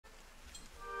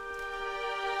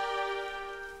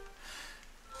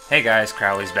Hey guys,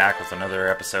 Crowley's back with another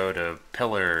episode of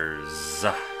Pillars.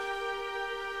 I'm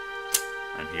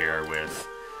here with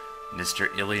Mr.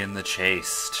 Ilian the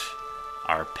Chaste,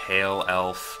 our pale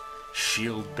elf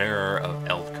shield bearer of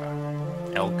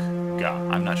Elka.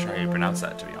 I'm not sure how you pronounce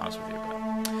that, to be honest with you,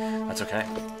 but that's okay.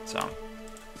 So,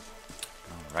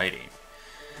 alrighty.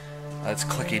 Let's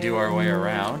clicky-do our way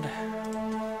around.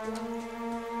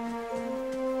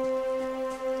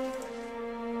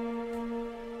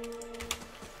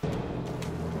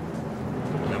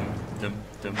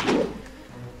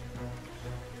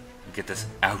 Get this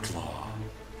outlaw.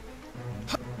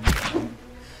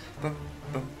 Boom,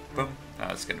 boom, boom. Oh,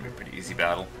 it's gonna be a pretty easy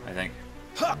battle, I think.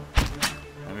 No,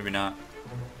 maybe not.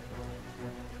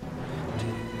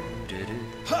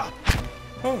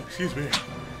 Oh, excuse me.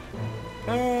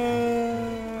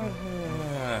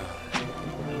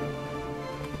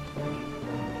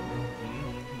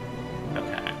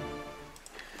 Okay.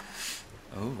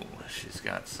 Oh, she's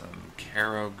got some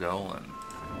Caro Golem.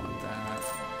 I want that. I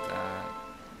want that.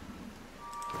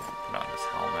 Put on this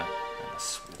helmet and a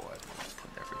sword.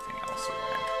 Put everything else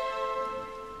away.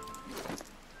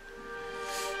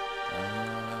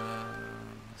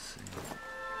 Let's see.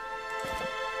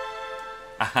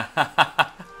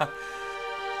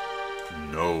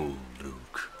 No,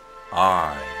 Luke.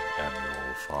 I am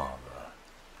your father.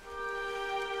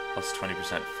 Plus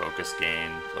 20% focus gain,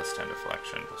 plus 10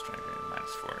 deflection, plus 20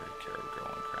 minus 4 Caro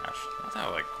Golem crash. Not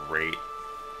that like great.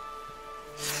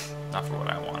 Not for what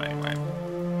I want anyway.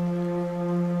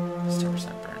 It's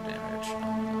 10% burn damage.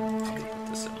 I'll put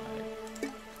this in my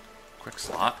quick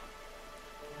slot.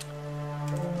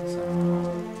 So,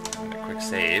 I'm gonna quick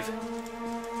save.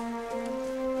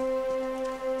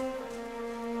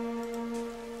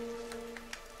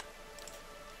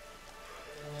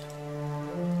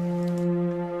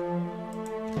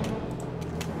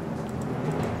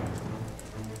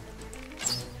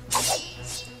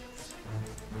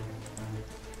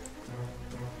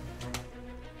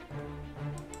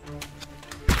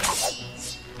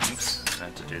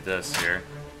 To do this here.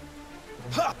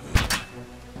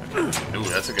 Okay. Ooh,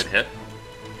 that's a good hit.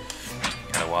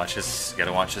 Gotta watch his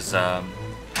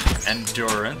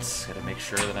endurance. Gotta make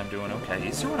sure that I'm doing okay.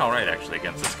 He's doing alright actually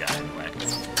against this guy anyway.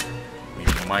 We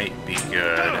might be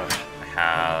good. I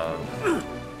have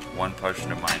one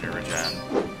potion of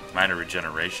minor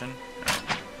regeneration.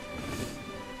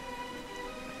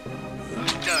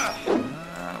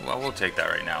 Well, we'll take that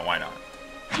right now. Why not?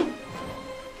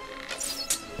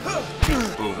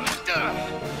 Boom.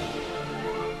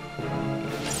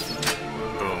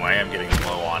 Boom, I am getting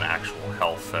low on actual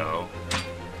health though.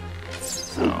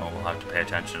 So we'll have to pay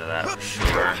attention to that for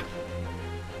sure.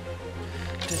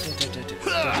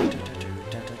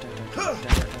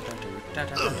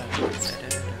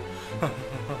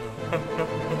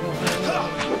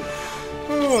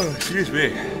 Oh, excuse me.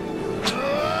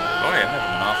 Boy, I'm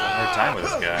having an awful hard time with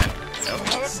this guy.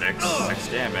 Nope, 6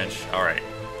 damage. Alright.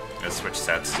 Let's switch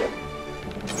sets.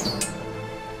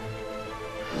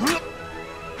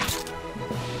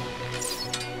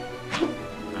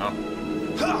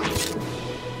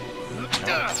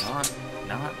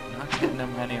 Not getting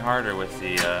them any harder with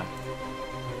the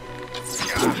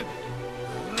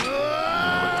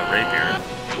rapier.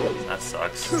 That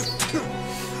sucks.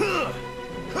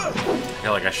 I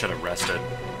feel like I should have rested.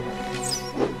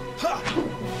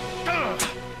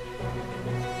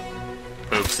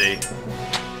 Oopsie.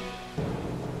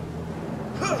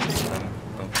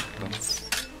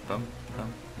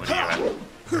 What do you have?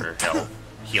 For health?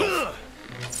 Heal.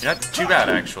 Not too bad,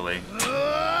 actually. There's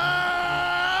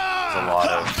a lot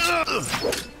of...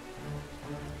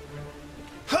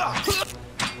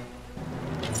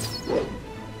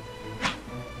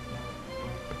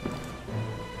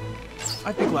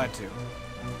 I'd be glad to.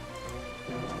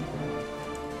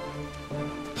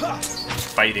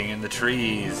 Fighting in the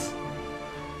trees.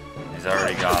 He's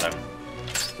already got him.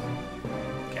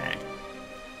 Okay.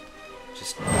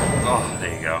 Just... Oh,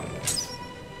 there you go.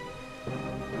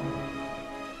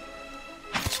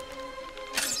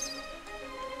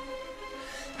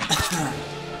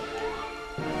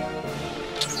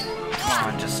 Come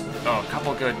on, just... Oh, a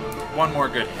couple good... One more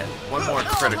good hit. One more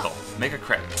critical. Make a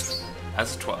crit.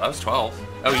 That's 12. That was 12.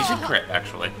 Oh, you did crit,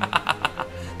 actually.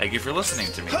 Thank you for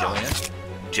listening to me,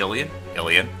 Gillian.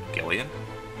 Gillian.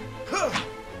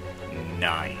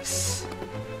 Nice.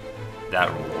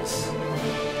 That rules.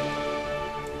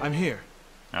 I'm here.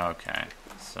 Okay,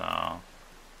 so...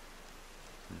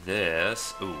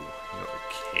 This... Ooh, you have a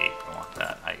cape. I want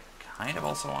that. I kind of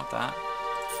also want that.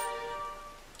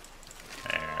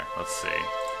 There, let's see.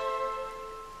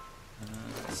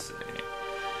 Let's see.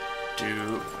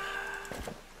 Do...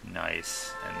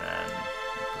 Nice. And then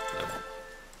put the...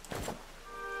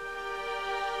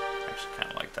 I actually kind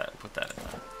of like that. Put that in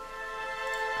there.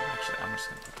 I'm just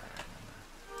going to put that in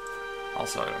there.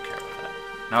 Also, I don't care about that.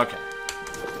 Okay.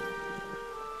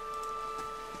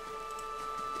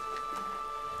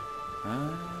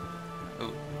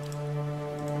 Oh.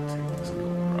 Take this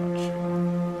gold rock.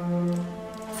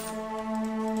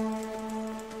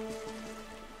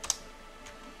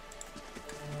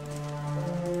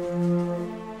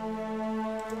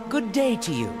 Good day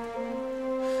to you.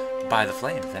 By the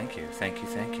flame, thank you, thank you,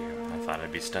 thank you. I thought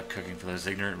I'd be stuck cooking for those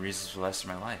ignorant reasons for the rest of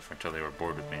my life, until they were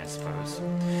bored with me, I suppose.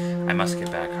 I must get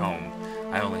back home.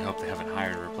 I only hope they haven't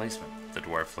hired a replacement. The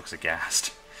dwarf looks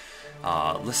aghast.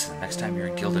 Listen, next time you're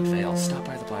in Gilded Vale, stop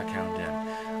by the Black Hound Inn.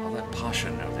 I'll let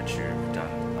Pasha know that you've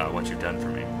done what you've done for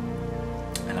me,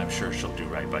 and I'm sure she'll do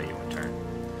right by you in turn.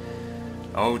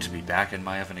 Oh, to be back in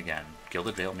my oven again.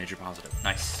 Gilded Vale, major positive.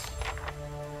 Nice.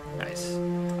 Nice.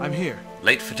 I'm here.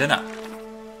 Late for dinner.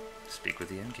 Speak with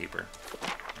the innkeeper.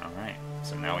 Alright,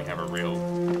 so now we have a real,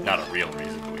 not a real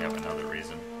reason, but we have another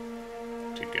reason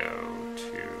to go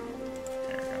to,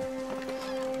 there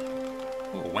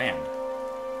we go. Ooh, a wand.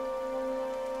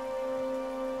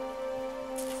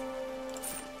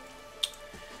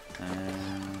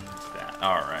 And that,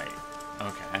 alright.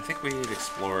 Okay, I think we've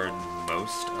explored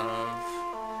most of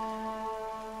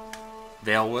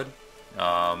Valewood.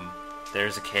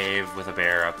 There's a cave with a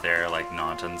bear up there, like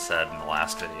Naunton said in the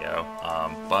last video.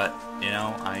 But, you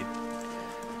know,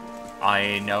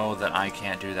 I know that I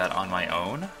can't do that on my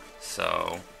own,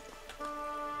 so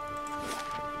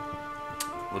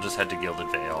we'll just head to Gilded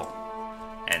Vale,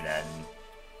 and then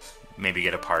maybe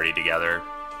get a party together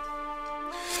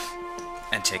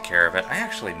and take care of it. I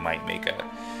actually might make a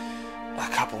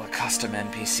couple of custom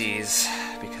NPCs,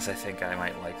 because I think I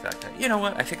might like that guy. You know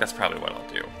what? I think that's probably what I'll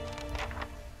do.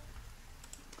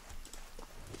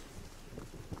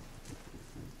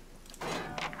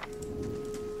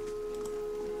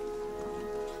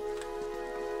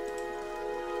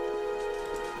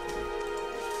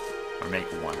 Or make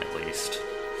one at least.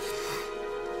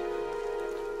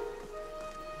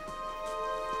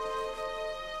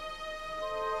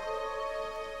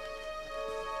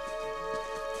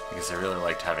 Because I really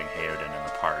liked having Heoden in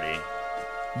the party.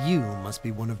 You must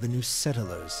be one of the new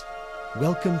settlers.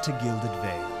 Welcome to Gilded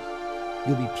Vale.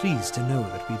 You'll be pleased to know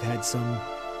that we've had some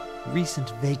recent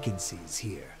vacancies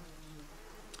here.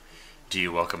 Do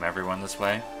you welcome everyone this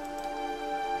way?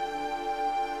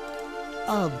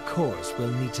 Of course,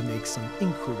 we'll need to make some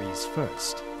inquiries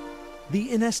first.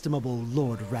 The inestimable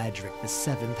Lord Radric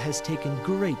VII has taken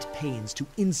great pains to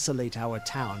insulate our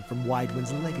town from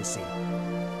Widewind's legacy.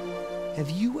 Have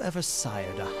you ever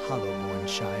sired a Hollowborn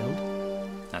child?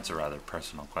 That's a rather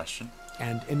personal question.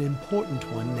 And an important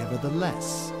one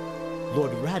nevertheless.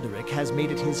 Lord Radric has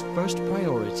made it his first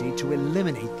priority to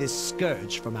eliminate this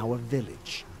scourge from our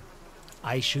village.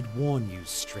 I should warn you,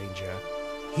 stranger.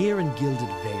 Here in Gilded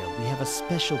Vale, we have a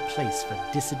special place for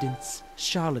dissidents,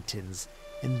 charlatans,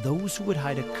 and those who would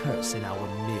hide a curse in our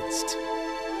midst.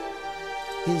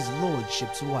 His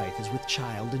lordship's wife is with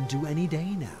child and due any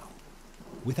day now.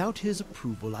 Without his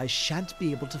approval, I shan't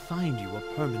be able to find you a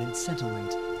permanent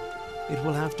settlement. It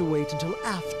will have to wait until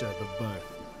after the birth.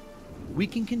 We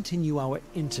can continue our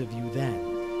interview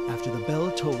then, after the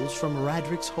bell tolls from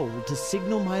Radric's hold to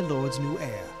signal my lord's new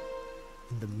heir.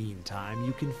 In the meantime,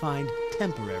 you can find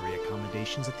temporary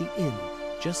accommodations at the inn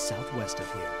just southwest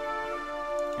of here.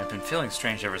 I've been feeling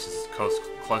strange ever since the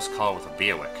close call with a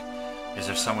Beowick. Is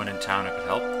there someone in town who could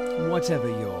help? Whatever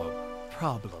your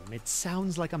problem, it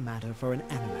sounds like a matter for an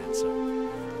animancer.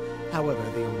 However,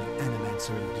 the only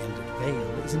animancer in Gilded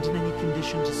Vale isn't in any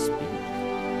condition to speak.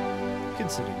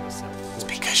 Consider yourself fortunate. It's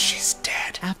because she's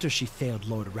dead. After she failed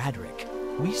Lord Radric,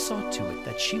 we saw to it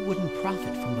that she wouldn't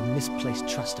profit from the misplaced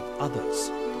trust of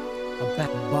others. But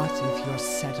if you're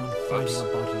set on finding a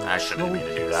bottle I of shouldn't troll mean to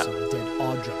do piss that. or a dead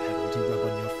Audra petal to rub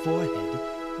on your forehead,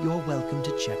 you're welcome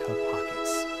to check her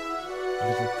pockets. A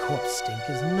little corpse stink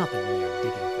is nothing when you're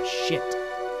digging for shit.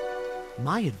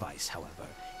 My advice, however,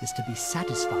 is to be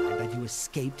satisfied that you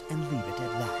escaped and leave it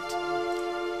at that.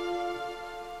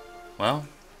 Well,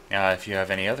 if you have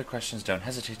any other questions, don't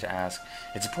hesitate to ask.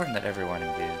 It's important that everyone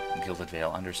in Gilded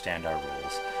Vale understand our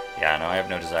rules. Yeah, no, I have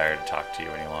no desire to talk to you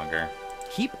any longer.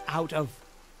 Keep out of...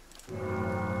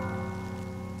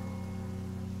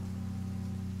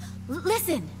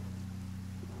 Listen!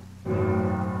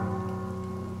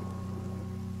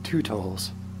 2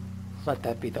 tolls. Let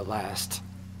that be the last.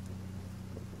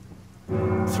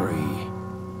 3.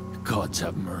 Gods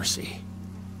have mercy.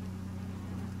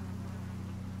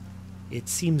 It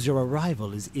seems your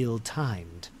arrival is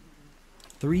ill-timed.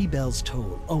 3 bells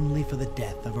toll only for the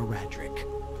death of a Radric.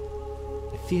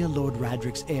 I fear Lord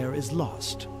Radric's heir is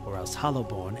lost, or else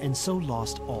Hollowborn, and so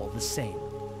lost all the same.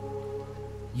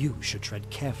 You should tread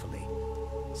carefully.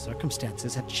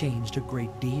 Circumstances have changed a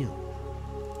great deal.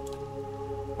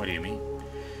 What do you mean?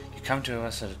 You come to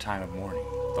us at a time of mourning.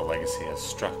 The legacy has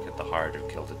struck at the heart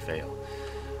of Gilded Vale.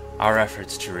 Our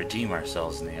efforts to redeem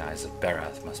ourselves in the eyes of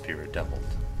Barath must be redoubled.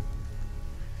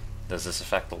 Does this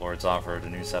affect the Lord's offer to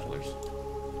new settlers?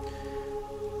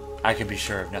 I can be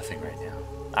sure of nothing right now.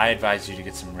 I advise you to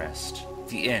get some rest.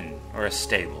 The inn, or a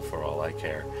stable for all I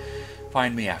care.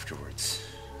 Find me afterwards.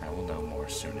 I will know more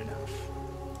soon enough.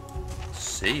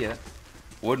 See ya.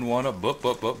 Wouldn't want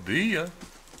to be ya.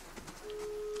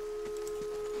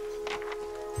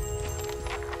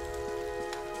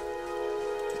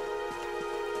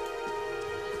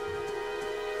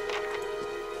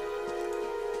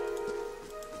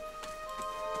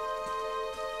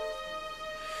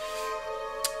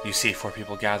 You see 4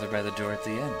 people gathered by the door at the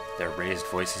inn. Their raised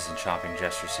voices and chopping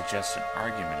gestures suggest an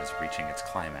argument is reaching its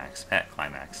climax.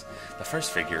 The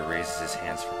first figure raises his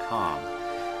hands for calm,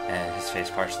 and his face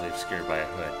partially obscured by a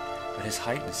hood. But his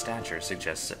height and stature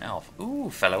suggests an elf. Ooh,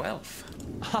 fellow elf.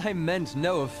 I meant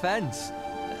no offense.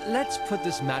 Let's put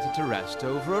this matter to rest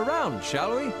over a round,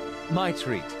 shall we? My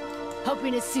treat.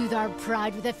 Hoping to soothe our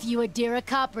pride with a few Adira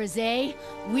coppers, eh?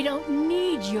 We don't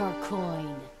need your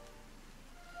coin.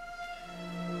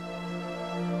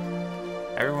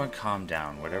 Everyone calm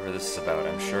down. Whatever this is about,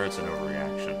 I'm sure it's an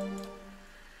overreaction.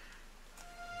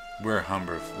 We're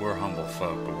humble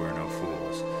folk, but we're no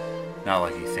fools. Not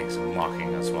like he thinks of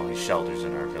mocking us while he shelters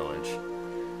in our village.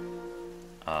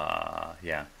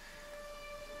 Yeah.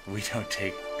 We don't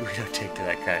take to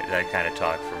that kind of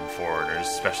talk from foreigners,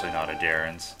 especially not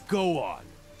Adarans. Go on.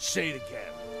 Say it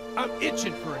again. I'm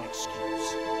itching for an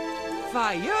excuse.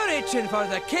 Why, you're itching for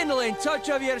the kindling touch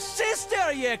of your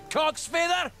sister, you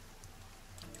cocksfeather!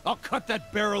 I'll cut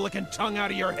that barrel-licking tongue out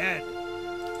of your head.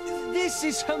 This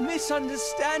is a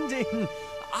misunderstanding.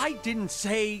 I didn't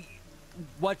say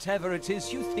whatever it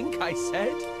is you think I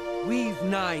said. We've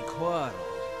nigh quarreled.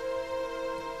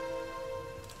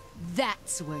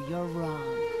 That's where you're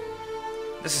wrong.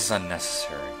 This is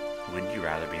unnecessary. Wouldn't you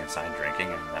rather be inside drinking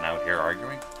than out here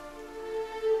arguing?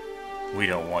 We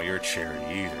don't want your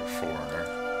charity either, foreigner.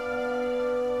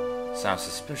 Sounds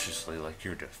suspiciously like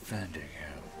you're defending him.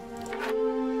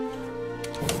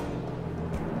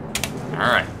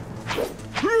 Alright.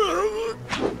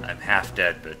 I'm half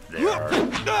dead, but they are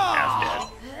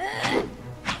half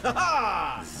dead.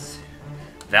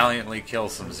 Valiantly kill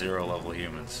some 0-level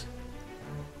humans.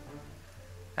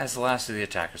 As the last of the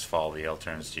attackers fall, the ale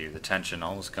turns to you, the tension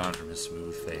almost gone from his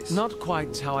smooth face. Not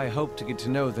quite how I hoped to get to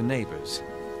know the neighbors.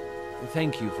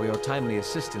 Thank you for your timely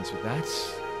assistance with that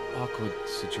awkward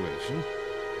situation.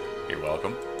 You're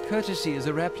welcome. Courtesy is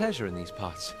a rare pleasure in these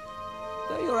parts.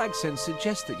 Though your accent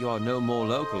suggests that you are no more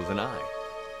local than I.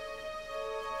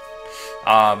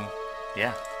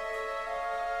 Yeah.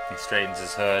 He straightens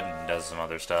his hood and does some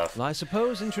other stuff. Well, I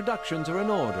suppose introductions are in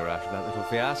order after that little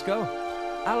fiasco.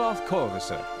 Aloth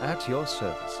Corvusser, at your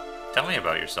service. Tell me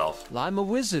about yourself. Well, I'm a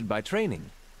wizard by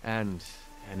training, and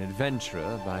an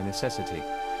adventurer by necessity.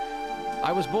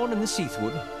 I was born in the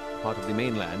Seathwood, part of the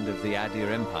mainland of the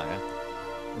Adir Empire,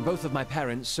 and both of my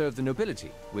parents served the nobility,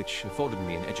 which afforded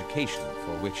me an education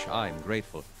for which I'm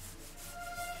grateful.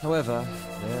 However,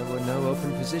 there were no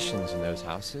open positions in those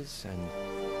houses,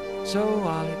 and so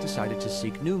I decided to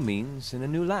seek new means in a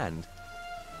new land.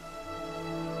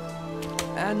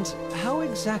 And how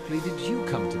exactly did you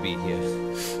come to be here?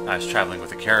 I was traveling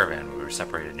with a caravan when we were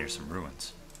separated near some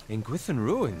ruins. In Gwithan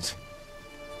ruins?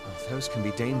 Oh, those can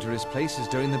be dangerous places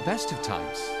during the best of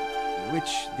times,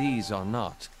 which these are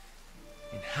not.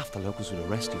 And half the locals would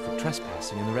arrest you for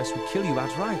trespassing, and the rest would kill you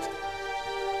outright.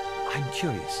 I'm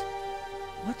curious,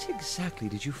 what exactly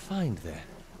did you find there?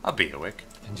 A Beowick.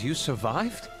 And you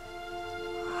survived?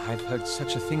 I've heard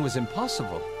such a thing was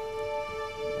impossible.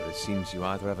 But it seems you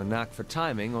either have a knack for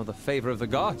timing or the favor of the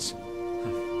gods.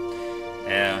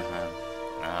 Yeah,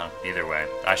 either way,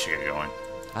 I should get going.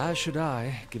 As should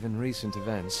I, given recent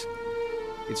events.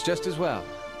 It's just as well.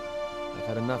 I've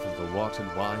had enough of the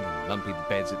watered wine and lumpy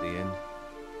beds at the inn.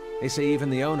 They say even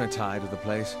the owner tired of the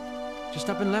place. Just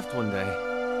up and left one day.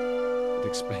 It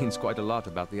explains quite a lot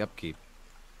about the upkeep.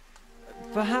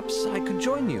 Perhaps I could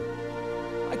join you.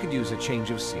 I could use a change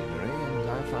of scenery, and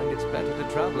I find it's better to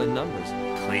travel in numbers.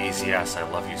 Please, yes, I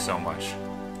love you so much.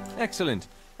 Excellent.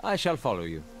 I shall follow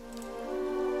you.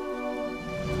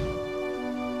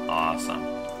 Awesome.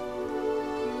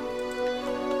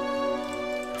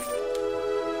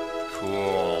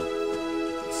 Cool.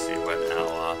 Let's see what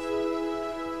Aloth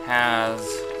has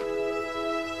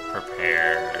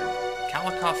prepared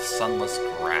Kalikoth's Sunless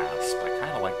Grasp. I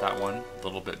kind of like that one. A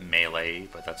little bit melee,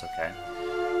 but that's okay.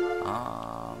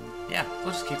 Yeah,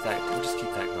 we'll just keep that. We'll just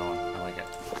keep that going. I like it.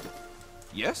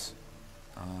 Yes?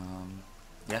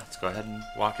 Yeah, let's go ahead and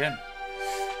walk in.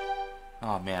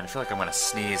 Oh man, I feel like I'm gonna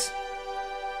sneeze.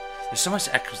 There's so much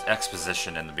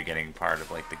exposition in the beginning part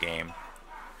of like the game,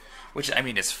 which I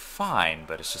mean is fine,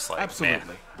 but it's just like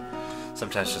Absolutely. Man,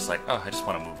 sometimes just like, oh, I just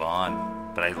want to move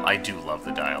on. But I do love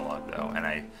the dialogue though, and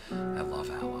I love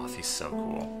Aloth. He's so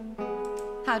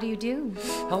cool. How do you do?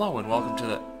 Hello and welcome to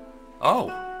the.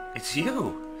 Oh, it's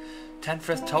you.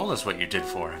 Tenfrith told us what you did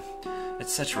for him.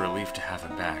 It's such a relief to have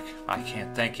him back. I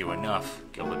can't thank you enough.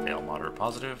 Gilded Vale Moderate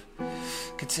Positive.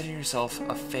 Consider yourself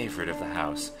a favorite of the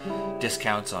house.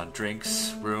 Discounts on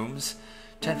drinks, rooms.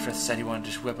 Tenfrith said he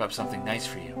wanted to whip up something nice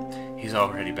for you. He's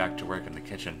already back to work in the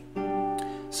kitchen.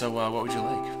 So, what would you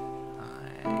like?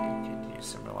 I could use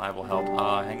some reliable help.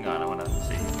 Hang on, I want to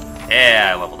see.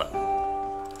 Yeah, I leveled up.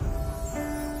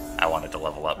 I wanted to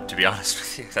level up, to be honest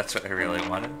with you. That's what I really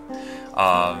wanted.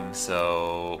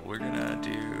 So we're gonna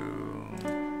do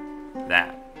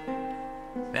that.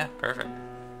 Yeah, perfect.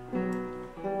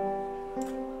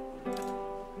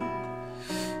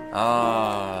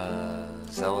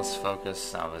 Zealous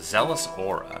Focus. Now, the Zealous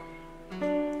Aura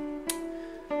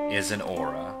is an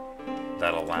aura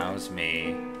that allows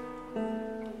me...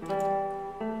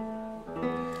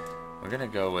 We're gonna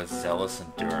go with Zealous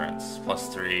Endurance.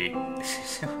 +3...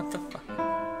 What the fuck?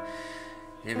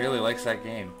 He really likes that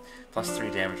game.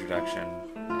 +3 damage reduction.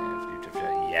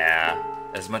 Yeah.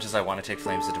 As much as I want to take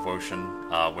Flames of Devotion,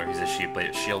 where he's a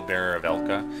shield bearer of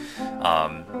Elka,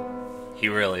 he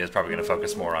really is probably going to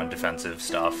focus more on defensive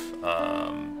stuff.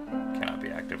 Cannot be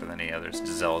active with any other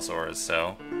Zealous auras,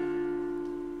 so...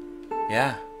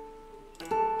 Yeah.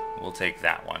 We'll take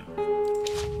that one.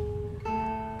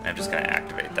 I'm just going to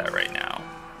activate that right now.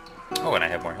 Oh, and I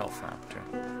have more health now, too.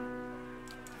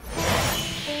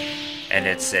 And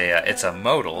it's a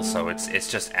modal, so it's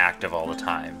just active all the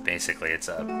time. Basically, it's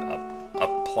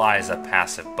applies a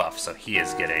passive buff, so he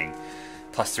is getting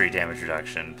 +3 damage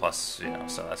reduction, plus, you know,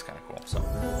 so that's kind of cool.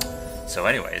 So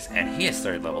anyways, and he is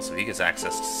 3rd level, so he gets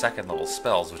access to 2nd level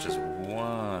spells, which is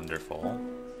wonderful.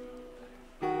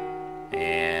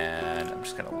 And I'm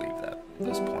just gonna leave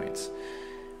those points.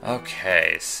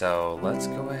 Okay, so let's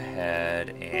go ahead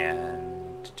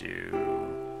and do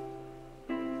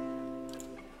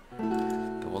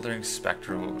Bewildering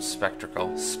Spectacle.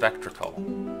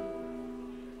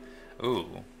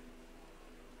 Ooh.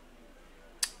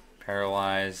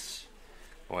 Paralyzed,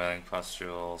 boiling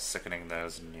pustule, sickening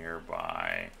those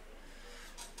nearby.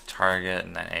 Target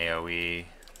and then AoE.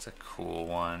 It's a cool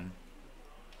one.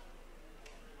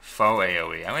 Faux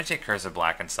AoE. I'm going to take Curse of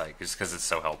Black and Sight just because it's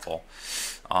so helpful.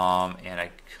 And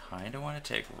I kind of want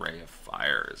to take Ray of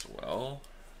Fire as well.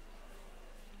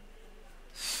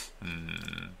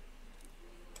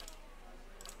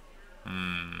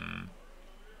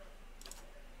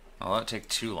 I'll let it take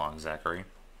too long, Zachary.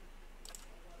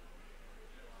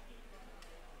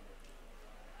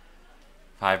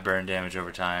 Five burn damage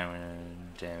over time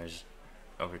when damage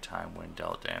over time when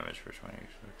dealt damage for 20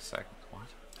 seconds. What?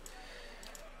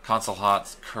 Console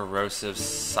Hot's Corrosive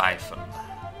Siphon.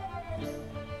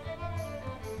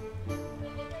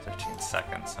 13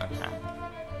 seconds, okay.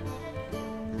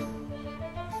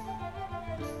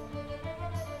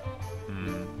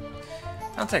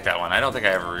 I'll take that one. I don't think I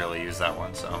ever really used that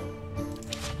one, so.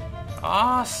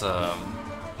 Awesome.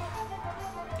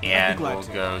 And we'll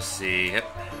go see. Yep.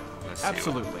 Let's see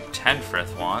Absolutely. what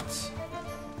Tenfrith wants.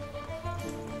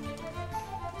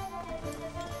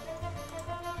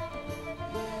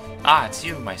 Ah, it's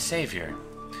you, my savior.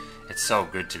 It's so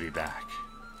good to be back.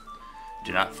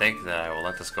 Do not think that I will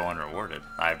let this go unrewarded.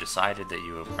 I have decided that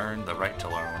you have earned the right to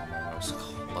learn one of my most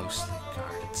closely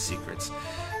guarded secrets,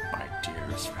 my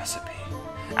dearest recipe.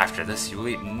 After this, you will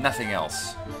eat nothing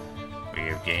else. We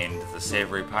have gained the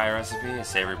savory pie recipe, a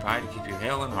savory pie to keep you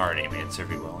hale and hearty. May it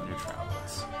serve you well in your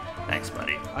travels. Thanks,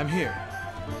 buddy. I'm here.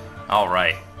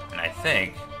 Alright, and I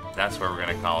think that's where we're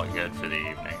going to call it good for the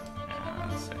evening.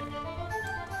 Let's see.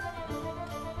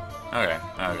 Okay,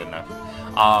 not good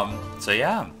enough. So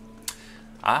yeah.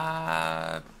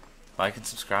 Like and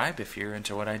subscribe if you're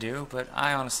into what I do, but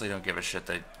I honestly don't give a shit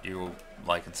that you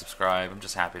like and subscribe. I'm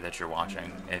just happy that you're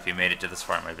watching. If you made it to this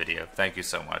far in my video, thank you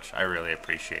so much. I really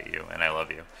appreciate you, and I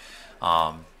love you.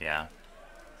 Yeah.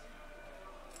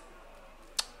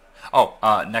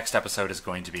 Oh, next episode is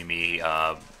going to be me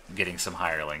getting some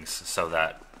hirelings so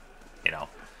that, you know,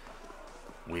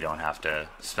 we don't have to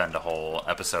spend a whole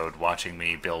episode watching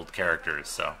me build characters,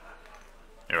 so.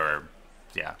 Or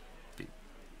yeah,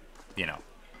 you know.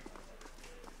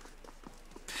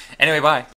 Anyway, bye.